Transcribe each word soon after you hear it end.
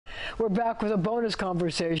We're back with a bonus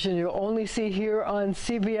conversation you'll only see here on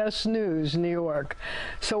CBS News New York.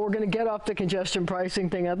 So we're going to get off the congestion pricing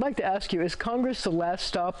thing. I'd like to ask you, is Congress the last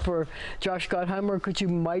stop for Josh Gottheimer? Could you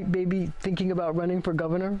might be thinking about running for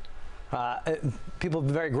governor? People have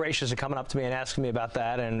been very gracious in coming up to me and asking me about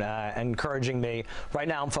that and encouraging me. Right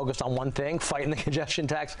now, I'm focused on one thing: fighting the congestion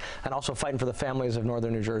tax and also fighting for the families of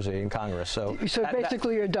Northern New Jersey in Congress. So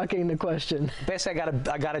basically, you're ducking the question. Basically,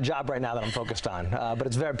 I got a job right now that I'm focused on. But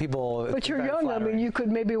it's very people. But you're young. Flattering. I mean, you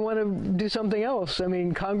could maybe want to do something else. I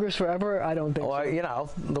mean, Congress forever? I don't think so.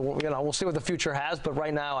 We'll see what the future has. But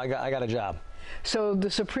right now, I got a job. So the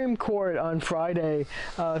Supreme Court on Friday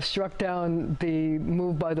struck down the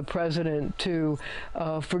move by the president to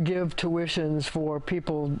forgive tuitions for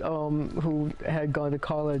people who had gone to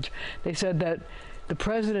college. They said that the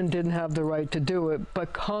president didn't have the right to do it,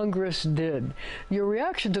 but Congress did. Your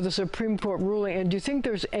reaction to the Supreme Court ruling, and do you think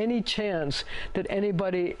there's any chance that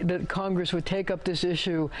that Congress would take up this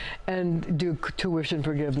issue and do tuition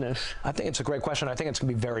forgiveness? I think it's a great question. I think it's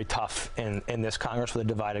going to be very tough in this Congress with a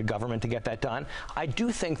divided government to get that done. I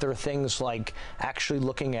do think there are things like actually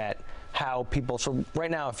looking at how people, so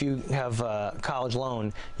right now, if you have a college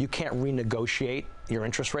loan, you can't renegotiate your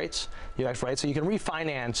interest rates, right? So you can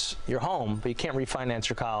refinance your home, but you can't refinance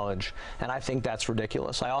your college, and I think that's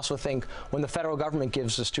ridiculous. I also think when the federal government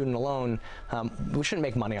gives a student a loan, we shouldn't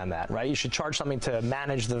make money on that, right? You should charge something to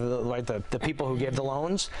manage the people who give the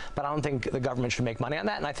loans, but I don't think the government should make money on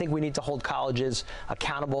that, and I think we need to hold colleges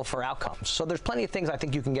accountable for outcomes. So there's plenty of things I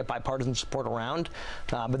think you can get bipartisan support around,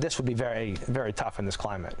 but this would be very, very tough in this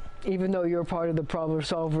climate. Even though you're part of the problem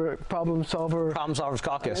solvers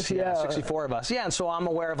caucus, yeah, 64 of us, yeah. And so I'm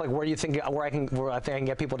aware of where you think where I think I can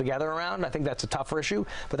get people together around. I think that's a tougher issue,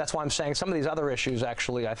 but that's why I'm saying some of these other issues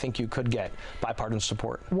actually I think you could get bipartisan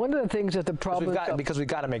support. One of the things that the problem because we've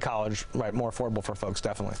got to make college more affordable for folks,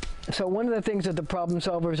 definitely. So one of the things that the problem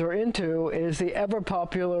solvers are into is the ever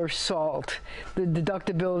popular SALT, the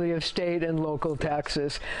deductibility of state and local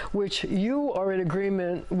taxes, which you are in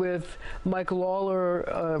agreement with Mike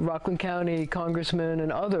Lawler, Rockland County Congressman,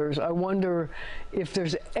 and others. I wonder if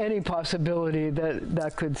there's any possibility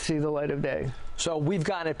that could see the light of day. So we've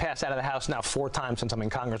gotten it passed out of the House now 4 times since I'm in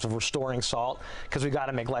Congress of restoring SALT, because we've got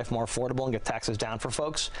to make life more affordable and get taxes down for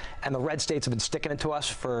folks. And the red states have been sticking it to us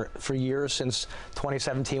for years, since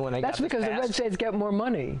 2017 when they got this passed. That's because the red states get more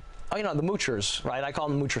money. Oh, you know, the moochers, right? I call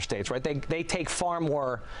them moocher states, right? They take far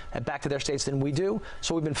more back to their states than we do.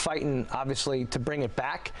 So we've been fighting, obviously, to bring it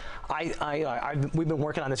back. We've been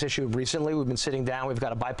working on this issue recently. We've been sitting down. We've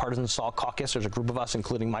got a bipartisan SALT caucus. There's a group of us,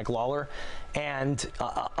 including Mike Lawler. And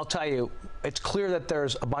I'll tell you, it's clear that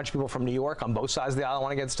there's a bunch of people from New York on both sides of the aisle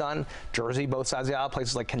want to get this done. Jersey, both sides of the aisle,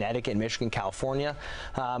 places like Connecticut, Michigan, California.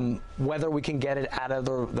 Whether we can get it out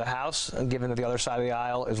of the House, given that the other side of the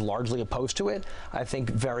aisle is largely opposed to it, I think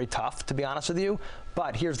very tough, to be honest with you.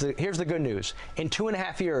 But here's the good news. In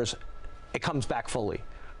 2.5 years, it comes back fully,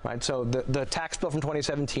 right? So the tax bill from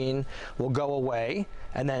 2017 will go away,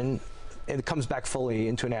 and then it comes back fully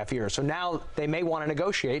in 2.5 years. So now they may want to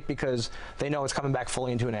negotiate because they know it's coming back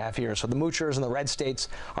fully in 2.5 years. So the moochers and the red states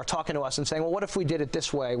are talking to us and saying, well, what if we did it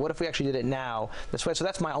this way? What if we actually did it now this way? So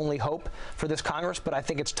that's my only hope for this Congress, but I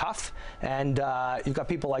think it's tough. And you've got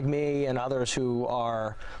people like me and others who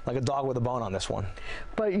are like a dog with a bone on this one.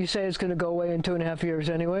 But you say it's going to go away in 2.5 years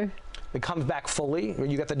anyway? It comes back fully.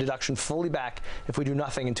 You get the deduction fully back if we do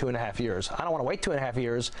nothing in 2.5 years. I don't want to wait 2.5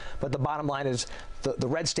 years, but the bottom line is the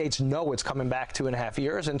red states know it's coming back 2.5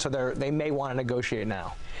 years, and so they may want to negotiate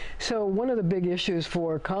now. So one of the big issues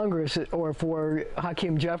for Congress, or for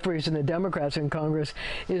Hakeem Jeffries and the Democrats in Congress,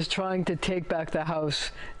 is trying to take back the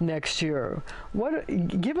House next year.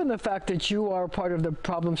 Given the fact that you are part of the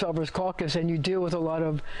Problem Solvers Caucus and you deal with a lot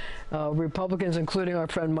of Republicans, including our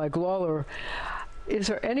friend Mike Lawler, is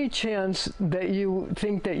there any chance that you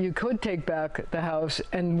think that you could take back the House,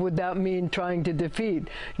 and would that mean trying to defeat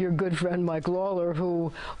your good friend Mike Lawler,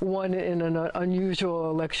 who won in an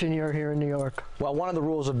unusual election year here in New York? Well, one of the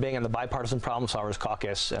rules of being in the Bipartisan Problem Solvers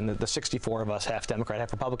Caucus, and the 64 of us, half Democrat,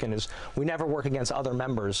 half Republican, is we never work against other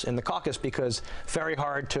members in the caucus, because it's very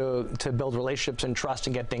hard to build relationships and trust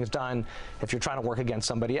and get things done if you're trying to work against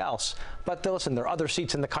somebody else. But listen, there are other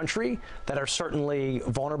seats in the country that are certainly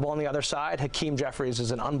vulnerable on the other side. Hakeem Jeffries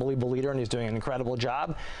is an unbelievable leader, and he's doing an incredible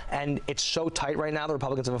job. And it's so tight right now. The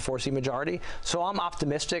Republicans have a 4-seat majority. So I'm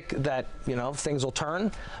optimistic that, things will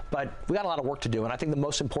turn. But we got a lot of work to do. And I think the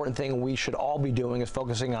most important thing we should all be doing is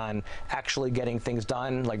focusing on actually getting things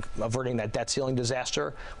done, like averting that debt ceiling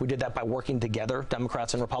disaster. We did that by working together,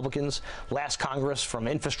 Democrats and Republicans. Last Congress, from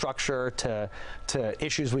infrastructure to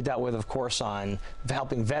issues we dealt with, of course, on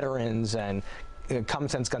helping veterans and common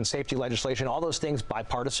sense gun safety legislation, all those things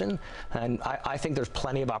bipartisan, and I think there's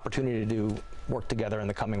plenty of opportunity to do work together in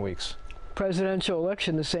the coming weeks. Presidential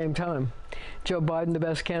election the same time. Joe Biden the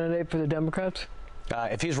best candidate for the Democrats?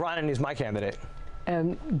 If he's running, he's my candidate.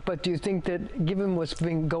 But do you think that, given what's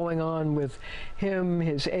been going on with him,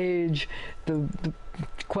 his age, the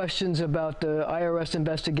questions about the IRS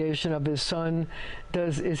investigation of his son,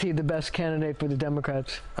 is he the best candidate for the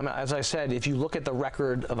Democrats? I mean, as I said, if you look at the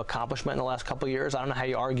record of accomplishment in the last couple of years, I don't know how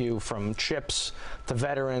you argue from chips to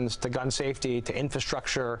veterans to gun safety to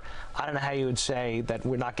infrastructure. I don't know how you would say that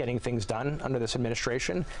we're not getting things done under this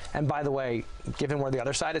administration. And by the way, given where the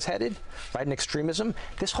other side is headed, right, in extremism,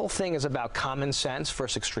 this whole thing is about common sense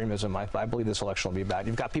versus extremism. I believe this election will be about.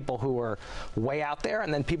 You've got people who are way out there,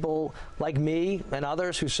 and then people like me and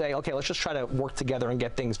others who say, okay, let's just try to work together and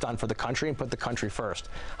get things done for the country and put the country first.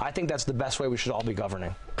 I think that's the best way we should all be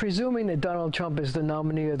governing. Presuming that Donald Trump is the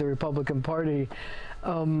nominee of the Republican Party,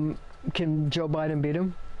 can Joe Biden beat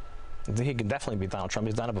him? He can definitely beat Donald Trump.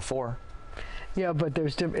 He's done it before. Yeah, but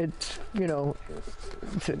it's, you know.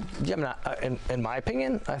 Yeah, I mean, in my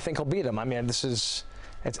opinion, I think he'll beat him. I mean, it's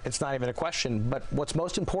not even a question. But what's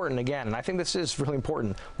most important, again, and I think this is really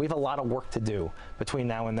important, we have a lot of work to do between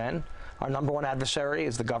now and then. Our number one adversary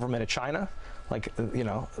is the government of China. Like, you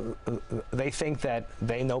know, they think that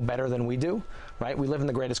they know better than we do, right? We live in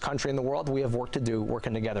the greatest country in the world. We have work to do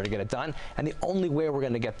working together to get it done. And the only way we're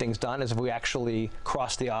going to get things done is if we actually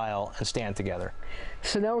cross the aisle and stand together.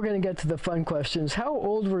 So now we're going to get to the fun questions. How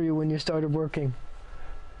old were you when you started working?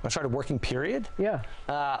 I started working, period? Yeah.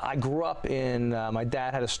 I grew up in, my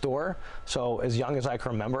dad had a store, so as young as I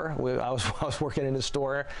can remember, I was working in his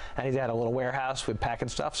store, and he had a little warehouse with packing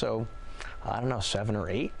stuff, so I don't know, 7 or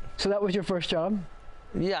 8. So that was your first job?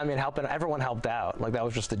 Yeah, I mean, everyone helped out. Like, that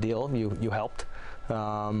was just the deal. You helped.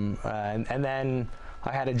 And then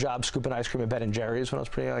I had a job scooping ice cream at Ben & Jerry's when I was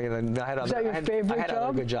pretty young. Was that your favorite job? I had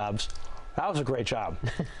other good jobs. That was a great job.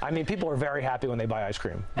 I mean, people are very happy when they buy ice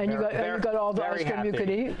cream. And you got all the ice cream happy. You could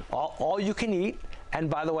eat? All you can eat. And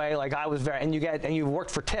by the way, like, I was and you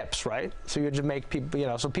worked for tips, right? So you had to make people, you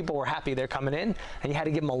know, so people were happy they're coming in, and you had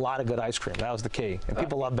to give them a lot of good ice cream. That was the key. And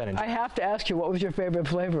people love Ben & Jerry's. I have to ask you, what was your favorite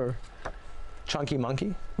flavor? Chunky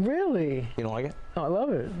Monkey. Really? You don't like it? Oh, I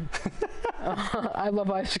love it. I love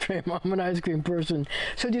ice cream. I'm an ice cream person.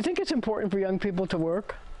 So do you think it's important for young people to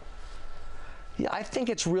work? Yeah, I think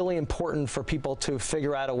it's really important for people to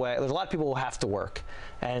figure out a way. There's a lot of people who have to work,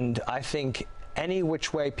 and I think any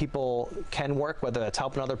which way people can work, whether that's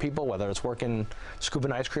helping other people, whether it's working, scooping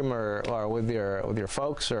ice cream, or with your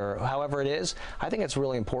folks, or however it is, I think it's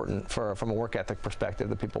really important from a work ethic perspective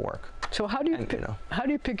that people work. So how do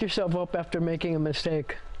you pick yourself up after making a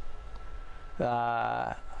mistake? You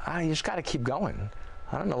just got to keep going.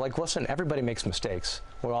 I don't know. Like, listen, everybody makes mistakes.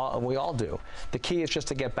 We all do. The key is just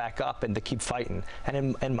to get back up and to keep fighting.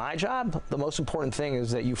 And in my job, the most important thing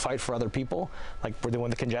is that you fight for other people. Like, we're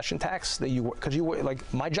doing the congestion tax.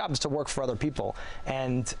 Like, my job is to work for other people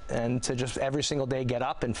and to just every single day get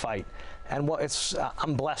up and fight. And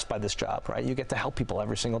I'm blessed by this job, right? You get to help people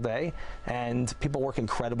every single day, and people work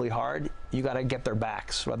incredibly hard. You got to get their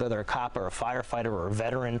backs, whether they're a cop or a firefighter or a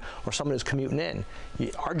veteran or someone who's commuting in.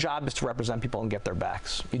 Our job is to represent people and get their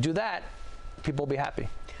backs. You do that, people will be happy.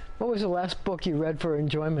 What was the last book you read for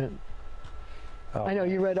enjoyment? I know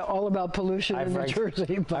you read all about pollution in New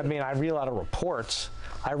Jersey. But I mean, I read a lot of reports.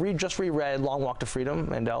 I just reread Long Walk to Freedom,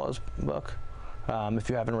 Mandela's book. If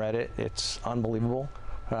you haven't read it, it's unbelievable.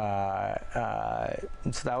 So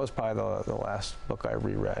that was probably the last book I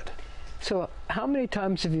reread. So how many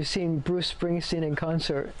times have you seen Bruce Springsteen in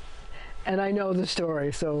concert? And I know the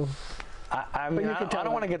story, so. I mean, I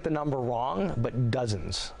don't want to get the number wrong, but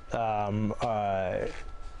dozens.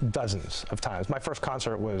 Dozens of times. My first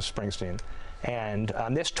concert was Springsteen. And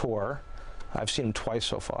on this tour, I've seen him twice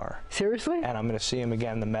so far. Seriously? And I'm going to see him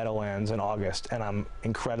again in the Meadowlands in August, and I'm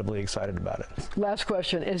incredibly excited about it. Last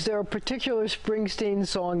question. Is there a particular Springsteen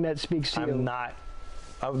song that speaks to you? I'm not.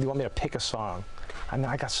 Oh, you want me to pick a song? I mean,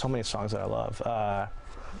 I got so many songs that I love.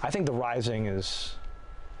 I think The Rising is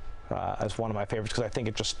one of my favorites because I think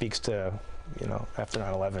it just speaks to, you know, after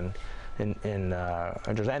 9/11 in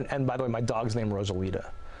Jersey. And by the way, my dog's name Rosalita.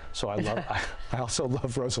 So I also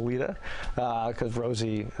love Rosalita because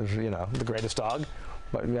Rosie is, you know, the greatest dog.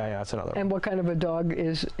 But yeah, that's another one. And what kind of a dog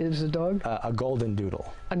is the dog? A golden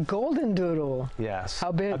doodle. A golden doodle? Yes.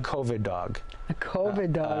 How big? A COVID dog. A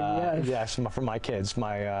COVID dog, yes. Yes, for my kids.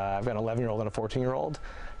 I've got an 11-year-old and a 14-year-old,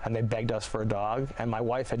 and they begged us for a dog. And my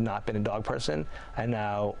wife had not been a dog person, and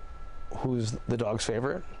now who's the dog's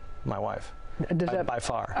favorite? My wife. By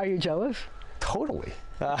far. Are you jealous? Totally.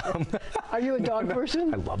 Are you a dog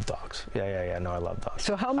person? I love dogs. Yeah. No, I love dogs.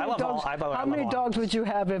 So how many dogs? How many dogs would you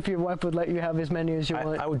have if your wife would let you have as many as you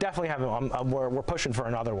want? I would definitely have them. We're pushing for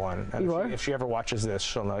another one. And You are? If she ever watches this,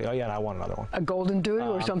 she'll know. Oh yeah, and I want another one. A golden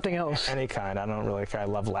doodle or something else? Any kind. I don't really care. I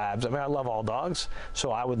love labs. I mean, I love all dogs.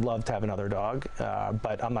 So I would love to have another dog,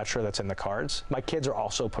 but I'm not sure that's in the cards. My kids are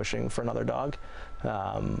also pushing for another dog,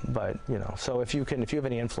 but you know. So if you have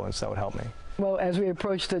any influence, that would help me. Well, as we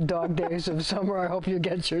approach the dog days of summer, I hope you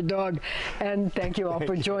get your dog. And thank you all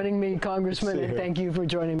for joining me, Congressman, and thank you for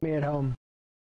joining me at home.